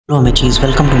Hello Michis,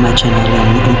 welcome to my channel,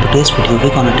 and in today's video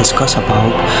we're gonna discuss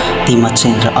about the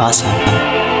Matsyendranath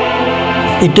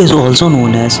Asana. It is also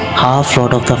known as half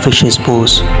rod of the fish's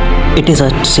pose. It is a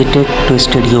seated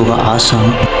twisted yoga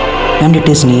asana and it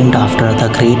is named after the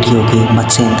great yogi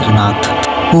Matsyendranath,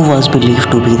 who was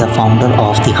believed to be the founder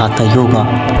of the hatha yoga.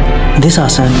 This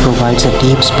asana provides a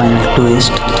deep spinal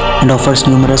twist and offers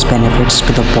numerous benefits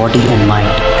to the body and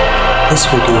mind. This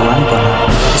video I'm gonna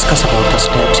discuss about the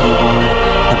steps involved,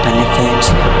 the benefits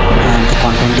and the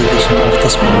contraindication of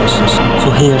this pose.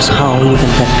 So here's how you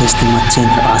can practice the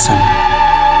Matsyendra Asana.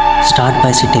 Start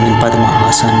by sitting in Padma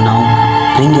Asana. Now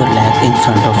bring your leg in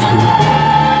front of you,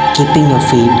 keeping your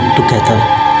feet together.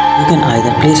 You can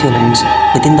either place your hands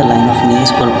within the line of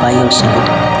knees or by your side.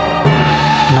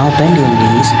 Now bend your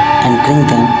knees and bring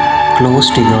them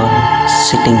close to your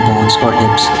sitting bones or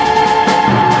hips.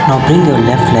 Now bring your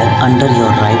left leg under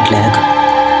your right leg.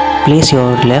 Place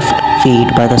your left feet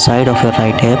by the side of your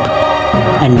right hip,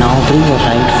 and now bring your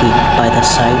right feet by the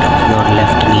side of your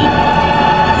left knee.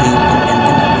 Here and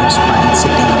lengthen up your spine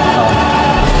sitting up tall.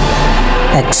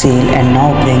 Exhale and now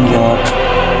bring your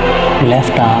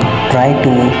left arm. Try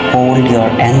to hold your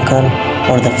ankle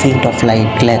or the feet of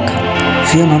right leg.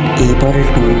 If you are not able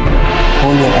to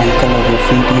hold your ankle or your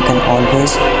feet, you can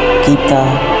always keep the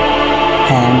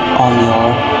hand on your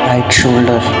right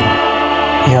shoulder.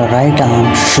 Your right arm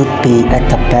should be at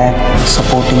the back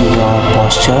supporting your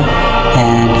posture,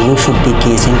 and you should be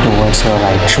gazing towards your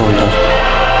right shoulder.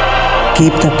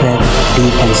 Keep the breath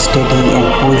deep and steady and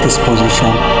hold this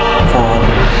position for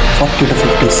 40 to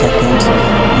 50 seconds.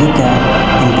 You can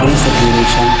increase the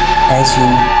duration as you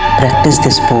practice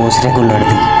this pose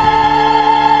regularly.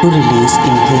 To release,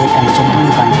 inhale and gently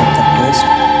wind up the twist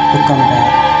to come back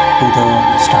to the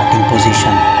starting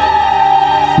position.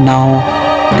 Now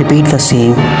repeat the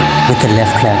same with the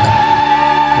left leg.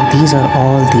 These are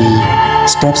all the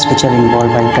steps which are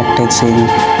involved while practicing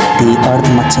the Ardh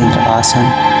Matsyendra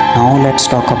Asana. Now let's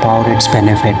talk about its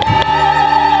benefit.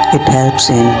 It helps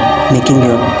in making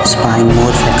your spine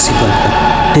more flexible.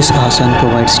 This asana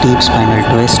provides deep spinal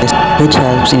twist, which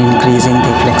helps in increasing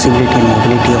the flexibility and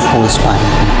mobility of whole spine.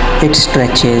 It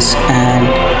stretches and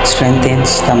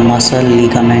strengthens the muscle,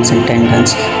 ligaments and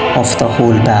tendons of the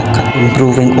whole back,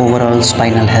 improving overall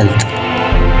spinal health.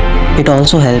 It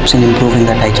also helps in improving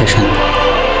the digestion.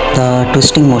 The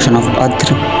twisting motion of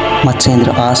Ardh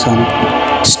Matsyendra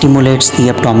Asana stimulates the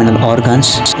abdominal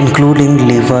organs, including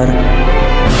liver,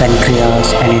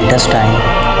 pancreas and intestine,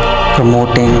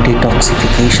 promoting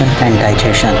detoxification and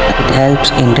digestion. It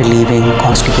helps in relieving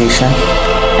constipation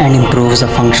and improves the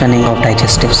functioning of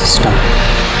digestive system.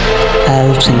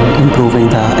 Helps in improving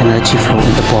the energy flow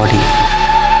in the body.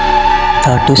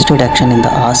 The twisted action in the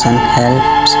asana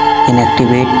helps in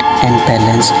activate and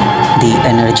balance the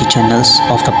energy channels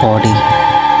of the body,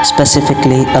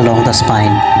 specifically along the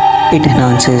spine. It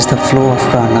enhances the flow of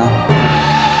prana,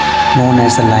 known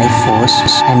as the life force,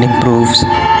 and improves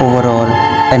overall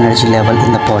energy level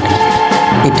in the body.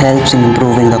 It helps in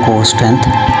improving the core strength.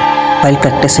 While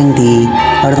practicing the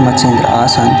Ardh Matsyendra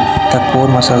Asana, the core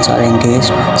muscles are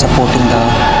engaged, supporting the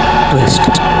twist.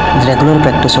 The regular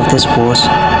practice of this pose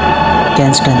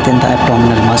can strengthen the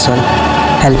abdominal muscle,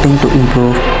 helping to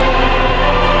improve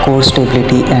core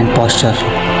stability and posture.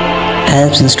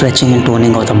 Helps in stretching and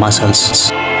toning of the muscles.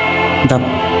 The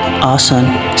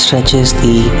asana stretches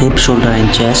the hip, shoulder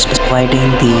and chest, providing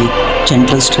the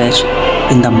gentle stretch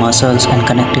in the muscles and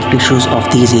connective tissues of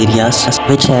these areas,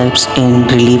 which helps in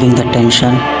relieving the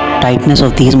tension, tightness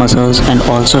of these muscles, and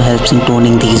also helps in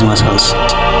toning these muscles.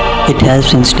 It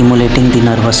helps in stimulating the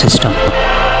nervous system.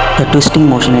 The twisting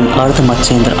motion in Ardh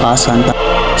Matsyendra Asana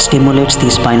stimulates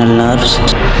the spinal nerves,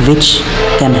 which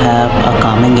can have a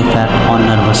calming effect on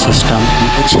nervous system,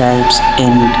 which helps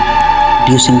in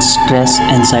reducing stress,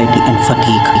 anxiety and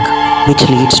fatigue, which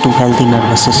leads to healthy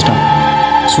nervous system.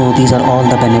 So these are all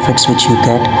the benefits which you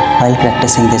get while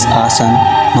practicing this asana.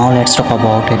 Now let's talk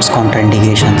about its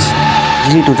contraindications.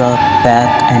 Injury to the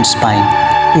back and spine.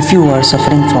 If you are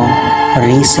suffering from a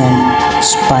recent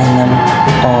spinal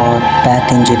or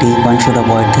back injury, one should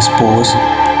avoid this pose.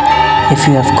 If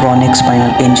you have chronic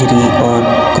spinal injury or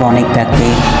chronic back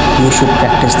pain, you should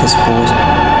practice this pose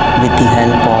with the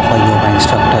help of a yoga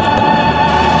instructor.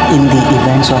 In the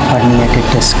events of herniated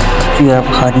disc, if you have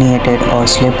herniated or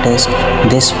slipped disc,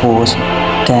 this pose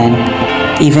can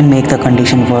even make the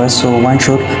condition worse, so one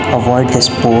should avoid this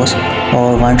pose,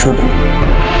 or one should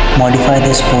modify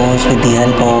this pose with the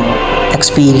help of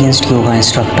experienced yoga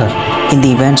instructor. In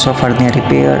the events of hernia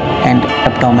repair and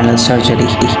abdominal surgery,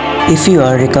 if you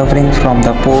are recovering from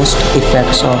the post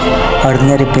effects of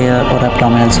hernia repair or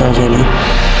abdominal surgery,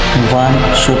 one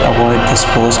should avoid this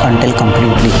pose until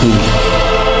completely healed.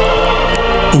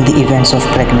 In the events of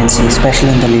pregnancy,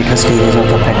 especially in the later stages of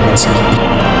the pregnancy,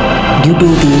 due to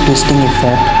the twisting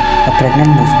effect, a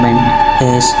pregnant movement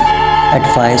is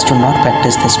advised to not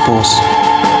practice this pose.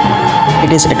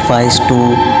 It is advised to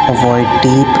avoid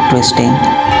deep twisting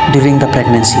during the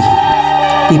pregnancy.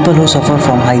 People who suffer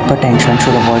from hypertension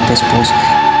should avoid this pose.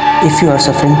 If you are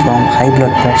suffering from high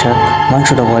blood pressure, one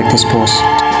should avoid this pose.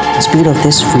 The speed of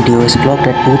this video is clocked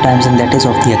at 2 times, and that is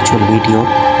of the actual video.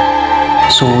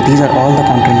 So these are all the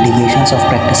contraindications of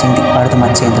practicing the Ardh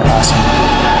Matsyendra Asana.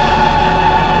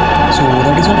 So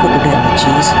that is all for today,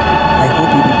 Amachis. I hope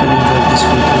you people enjoyed this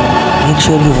video. Make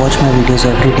sure you watch my videos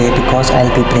every day, because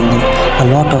I'll be bringing a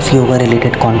lot of yoga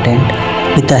related content,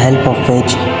 with the help of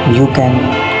which you can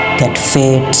get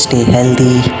fit, stay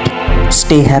healthy,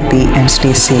 stay happy and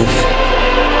stay safe.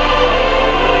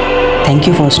 Thank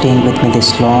you for staying with me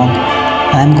this long.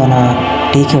 I'm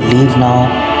gonna take your leave now.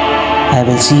 I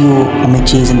will see you,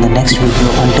 Amachis, in the next video.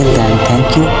 Until then,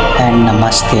 thank you and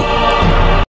namaste.